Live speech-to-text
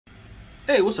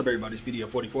Hey, what's up everybody? It's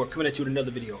BDF44 coming at you with another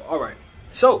video. Alright,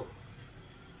 so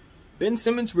Ben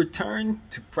Simmons returned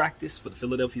to practice for the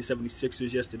Philadelphia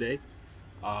 76ers yesterday.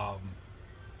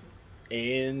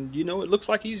 And, you know, it looks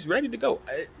like he's ready to go.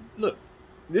 Look,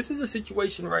 this is a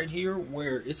situation right here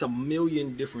where it's a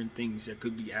million different things that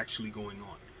could be actually going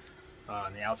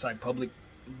on. The outside public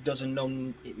doesn't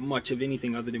know much of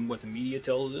anything other than what the media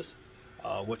tells us,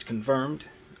 what's confirmed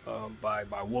by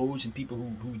Woj and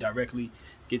people who directly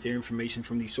get their information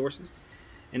from these sources,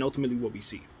 and ultimately what we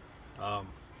see.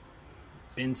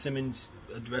 Ben Simmons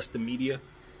addressed the media,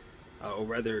 or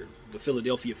rather the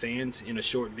Philadelphia fans, in a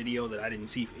short video that I didn't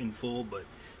see in full, but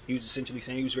he was essentially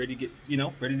saying he was ready to get,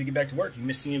 ready to get back to work. He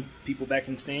missed seeing people back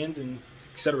in stands and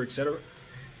et cetera, et cetera.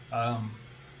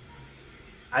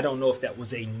 I don't know if that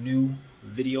was a new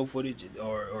video footage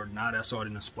or not. I saw it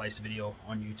in a splice video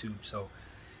on YouTube, so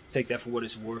take that for what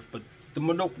it's worth. But the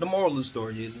moral of the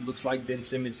story is it looks like Ben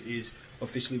Simmons is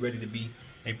officially ready to be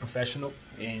a professional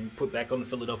and put back on the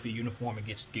Philadelphia uniform and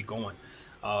get going.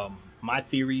 My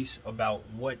theories about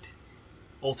what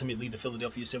ultimately the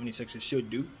Philadelphia 76ers should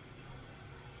do,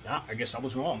 I guess I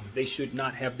was wrong. They should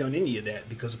not have done any of that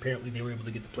because apparently they were able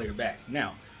to get the player back.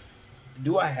 Now,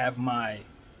 do I have my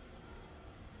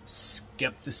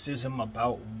skepticism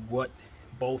about what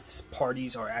both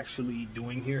parties are actually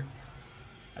doing here?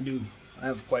 I do. I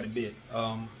have quite a bit.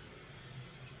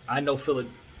 I know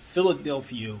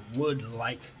Philadelphia would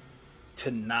like to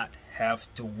not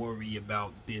have to worry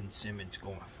about Ben Simmons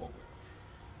going forward.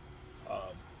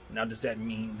 Now, does that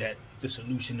mean that the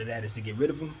solution to that is to get rid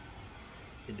of him?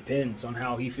 It depends on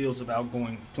how he feels about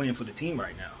playing for the team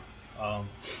right now.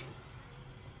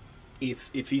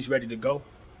 If he's ready to go,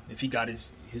 if he got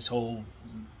his whole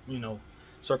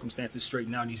circumstances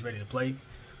straightened out and he's ready to play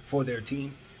for their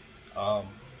team,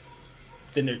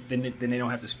 then they don't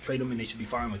have to trade him, and they should be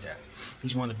fine with that.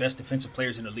 He's one of the best defensive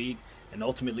players in the league, and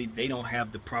ultimately they don't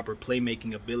have the proper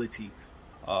playmaking ability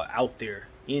out there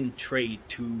in trade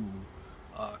to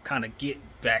kind of get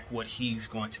back what he's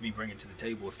going to be bringing to the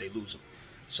table if they lose him.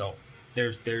 So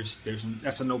that's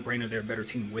a no-brainer. They're a better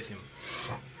team with him.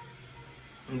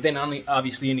 And then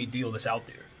obviously any deal that's out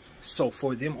there. So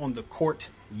for them on the court,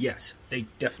 yes, they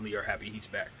definitely are happy he's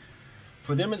back.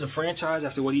 For them as a franchise,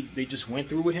 after what they just went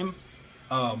through with him,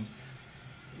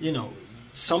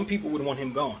 some people would want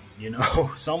him gone.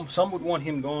 Some would want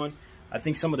him gone. I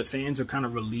think some of the fans are kind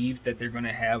of relieved that they're going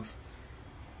to have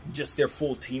just their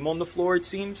full team on the floor, it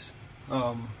seems.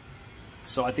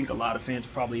 So I think a lot of fans are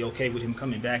probably okay with him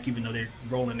coming back, even though they're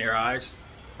rolling their eyes.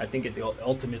 I think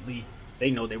ultimately they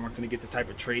know they weren't going to get the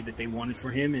type of trade that they wanted for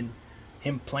him, and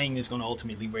him playing is going to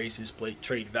ultimately raise his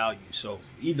trade value. So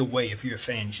either way, if you're a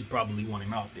fan, you should probably want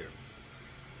him out there.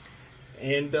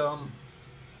 And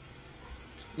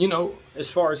as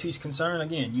far as he's concerned,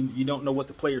 again, you don't know what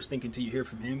the player's thinking until you hear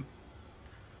from him.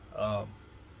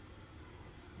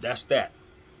 That's that.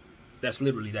 That's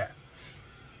literally that.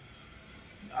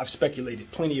 I've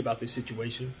speculated plenty about this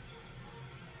situation.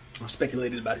 I've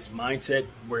speculated about his mindset,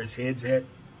 where his head's at.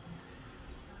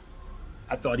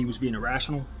 I thought he was being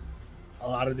irrational a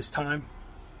lot of this time.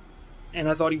 And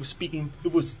I thought his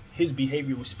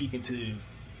behavior was speaking to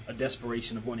a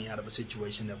desperation of wanting out of a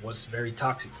situation that was very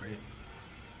toxic for him.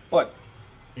 But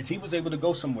if he was able to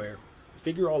go somewhere,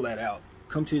 figure all that out,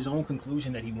 come to his own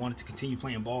conclusion that he wanted to continue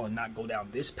playing ball and not go down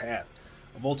this path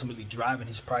of ultimately driving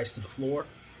his price to the floor,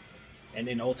 and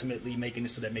then ultimately making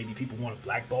it so that maybe people want to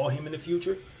blackball him in the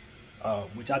future,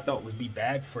 which I thought would be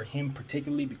bad for him,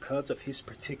 particularly because of his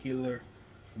particular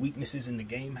weaknesses in the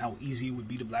game, how easy it would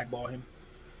be to blackball him.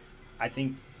 I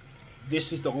think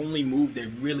this is the only move that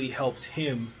really helps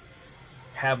him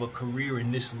have a career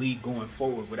in this league going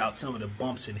forward without some of the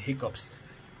bumps and hiccups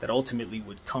that ultimately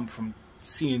would come from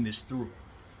seeing this through.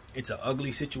 It's an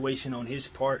ugly situation on his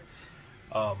part.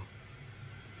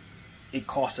 It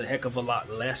costs a heck of a lot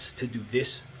less to do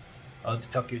this, to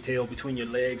tuck your tail between your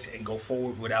legs and go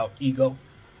forward without ego,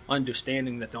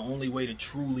 understanding that the only way to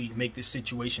truly make this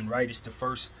situation right is to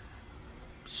first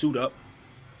suit up,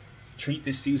 treat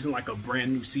this season like a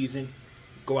brand new season,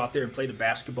 go out there and play the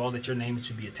basketball that your name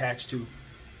should be attached to,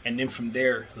 and then from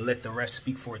there, let the rest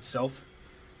speak for itself.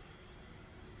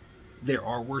 There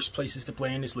are worse places to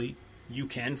play in this league. You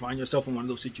can find yourself in one of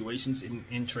those situations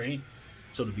in trade,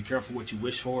 so to be careful what you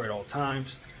wish for at all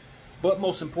times. But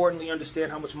most importantly,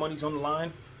 understand how much money's on the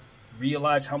line.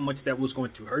 Realize how much that was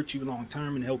going to hurt you long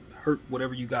term and help hurt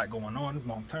whatever you got going on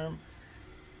long term.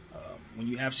 When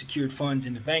you have secured funds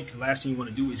in the bank, the last thing you want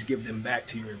to do is give them back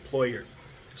to your employer.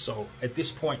 So at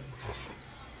this point,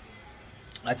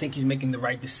 I think he's making the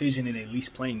right decision in at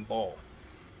least playing ball.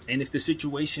 And if the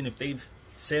situation, if they've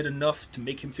said enough to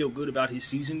make him feel good about his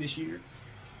season this year,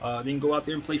 then go out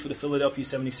there and play for the Philadelphia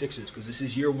 76ers, because this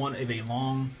is year one of a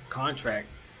long contract,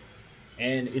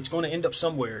 and it's going to end up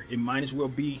somewhere. It might as well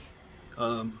be,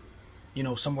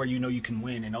 somewhere you can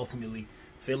win, and ultimately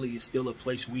Philly is still a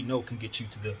place we know can get you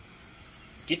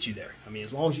there. I mean,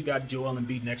 as long as you got Joel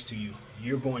Embiid next to you,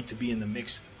 you're going to be in the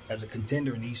mix as a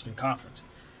contender in the Eastern Conference.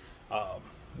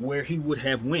 Where he would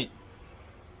have went,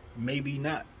 maybe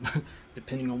not,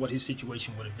 depending on what his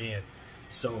situation would have been.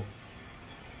 So,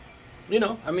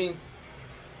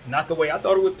 not the way I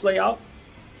thought it would play out.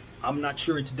 I'm not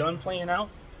sure it's done playing out.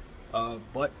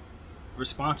 But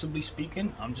responsibly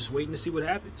speaking, I'm just waiting to see what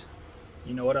happens.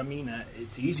 You know what I mean?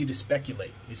 It's easy to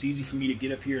speculate. It's easy for me to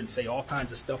get up here and say all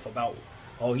kinds of stuff about,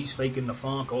 oh, he's faking the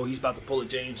funk. Oh, he's about to pull a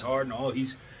James Harden. Oh,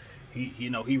 he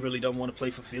really doesn't want to play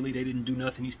for Philly. They didn't do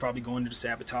nothing. He's probably going to the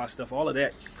sabotage stuff. All of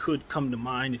that could come to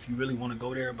mind if you really want to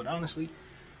go there. But honestly,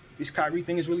 this Kyrie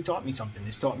thing has really taught me something.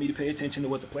 It's taught me to pay attention to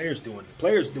what the player's doing. The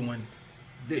player's doing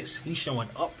this. He's showing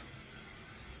up.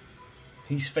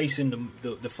 He's facing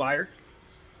the fire.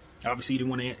 Obviously, he didn't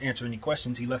want to answer any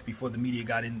questions. He left before the media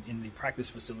got in the practice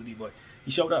facility, but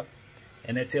he showed up.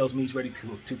 And that tells me he's ready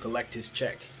to collect his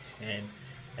check.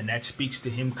 And that speaks to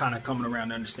him kind of coming around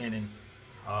to understanding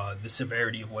the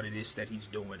severity of what it is that he's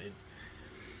doing.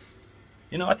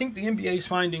 And, I think the NBA is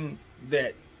finding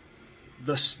that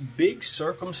the big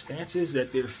circumstances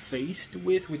that they're faced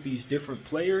with these different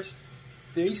players,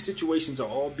 these situations are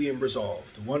all being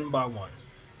resolved one by one.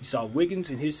 You saw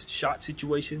Wiggins in his shot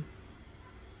situation,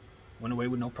 went away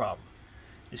with no problem.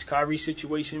 This Kyrie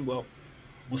situation, well,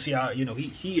 we'll see how,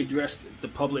 he addressed the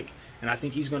public, and I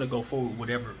think he's going to go forward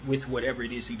with whatever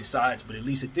it is he decides. But at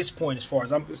least at this point, as far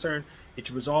as I'm concerned,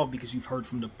 it's resolved because you've heard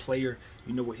from the player.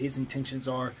 You know what his intentions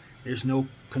are. There's no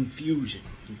confusion.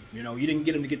 You didn't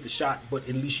get him to get the shot, but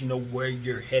at least you know where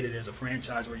you're headed as a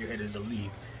franchise, where you're headed as a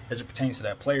league, as it pertains to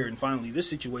that player. And finally, this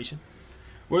situation,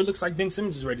 where it looks like Ben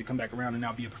Simmons is ready to come back around and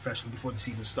now be a professional before the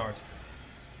season starts.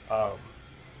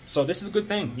 So this is a good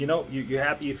thing. You're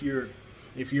happy if you're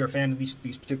a fan of these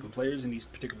particular players and these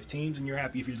particular teams, and you're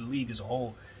happy if you're the league as a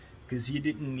whole, because you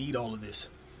didn't need all of this.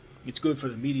 It's good for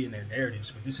the media and their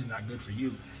narratives, but this is not good for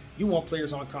you. You want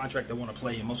players on contract that want to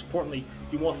play, and most importantly,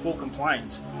 you want full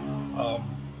compliance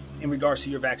in regards to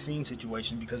your vaccine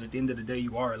situation, because at the end of the day,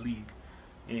 you are a league,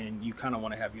 and you kind of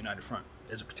want to have a united front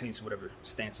as it pertains to whatever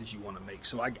stances you want to make.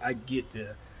 So I get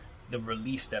the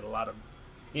relief that a lot of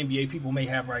NBA people may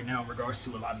have right now in regards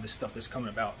to a lot of this stuff that's coming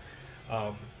about.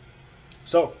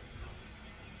 So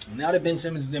now that Ben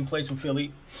Simmons is in place for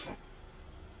Philly,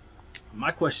 my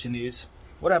question is,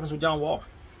 what happens with John Wall?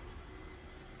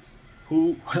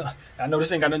 Who, I know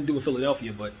this ain't got nothing to do with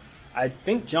Philadelphia, but I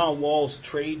think John Wall's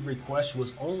trade request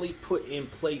was only put in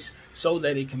place so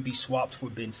that it can be swapped for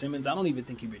Ben Simmons. I don't even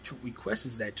think he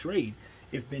requests that trade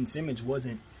if Ben Simmons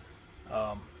wasn't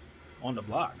on the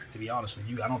block, to be honest with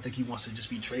you. I don't think he wants to just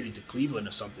be traded to Cleveland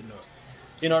or something. Or,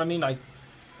 you know what I mean? Like,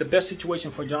 the best situation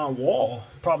for John Wall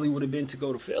probably would have been to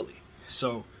go to Philly.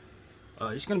 So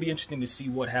it's going to be interesting to see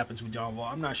what happens with John Wall.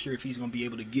 I'm not sure if he's going to be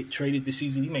able to get traded this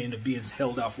season. He may end up being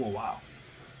held out for a while,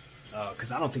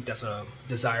 because I don't think that's a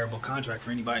desirable contract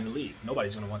for anybody in the league.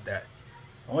 Nobody's going to want that.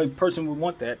 The only person who would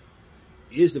want that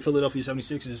is the Philadelphia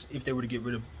 76ers if they were to get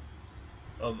rid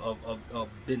of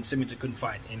Ben Simmons and couldn't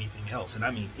find anything else. And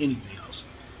I mean anything else.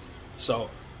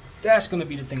 So that's going to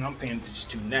be the thing I'm paying attention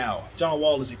to now. John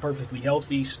Wall is a perfectly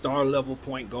healthy, star-level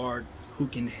point guard who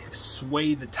can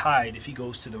sway the tide if he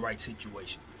goes to the right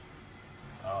situation.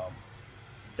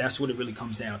 That's what it really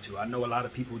comes down to. I know a lot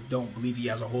of people don't believe he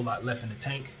has a whole lot left in the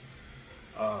tank.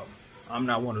 I'm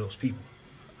not one of those people.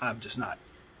 I'm just not.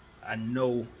 I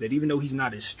know that even though he's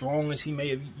not as strong as he may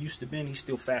have used to been, he's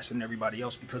still faster than everybody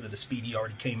else because of the speed he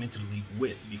already came into the league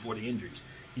with before the injuries.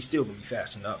 He's still going to be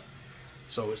fast enough.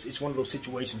 So it's one of those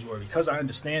situations where, because I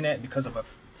understand that, because of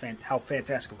how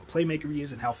fantastic of a playmaker he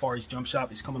is and how far his jump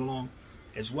shot is coming along,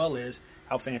 as well as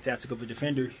how fantastic of a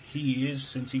defender he is,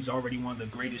 since he's already one of the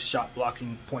greatest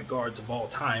shot-blocking point guards of all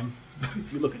time.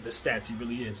 If you look at the stats, he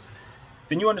really is.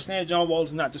 Then you understand John Wall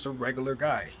is not just a regular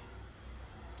guy.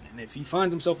 And if he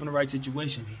finds himself in the right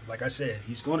situation, like I said,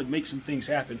 he's going to make some things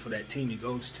happen for that team he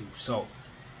goes to. So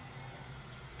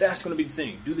that's going to be the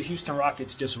thing. Do the Houston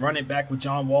Rockets just run it back with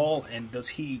John Wall, and does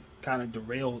he kind of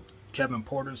derail Kevin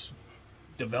Porter's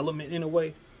development in a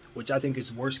way? Which I think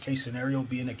is worst case scenario,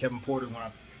 being that Kevin Porter, when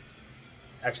I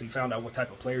actually found out what type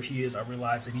of player he is, I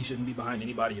realized that he shouldn't be behind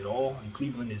anybody at all. And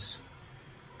Cleveland is,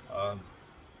 yeah,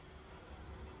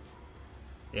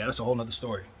 that's a whole nother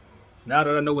story. Now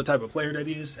that I know what type of player that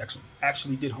is,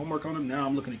 actually did homework on him, now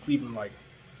I'm looking at Cleveland like,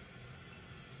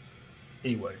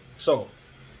 anyway. So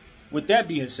with that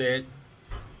being said,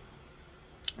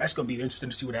 that's going to be interesting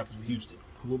to see what happens with Houston.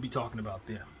 We'll be talking about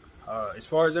them. As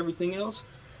far as everything else,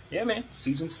 yeah, man,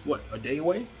 season's what, a day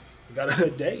away? We got a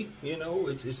day, you know,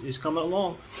 it's coming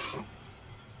along.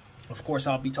 Of course,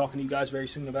 I'll be talking to you guys very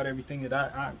soon about everything that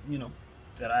I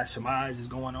that I surmise is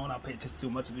going on. I'll pay attention to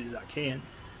as much of it as I can,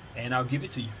 and I'll give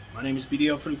it to you. My name is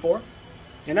BDL34,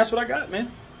 and that's what I got,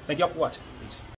 man. Thank y'all for watching. Peace.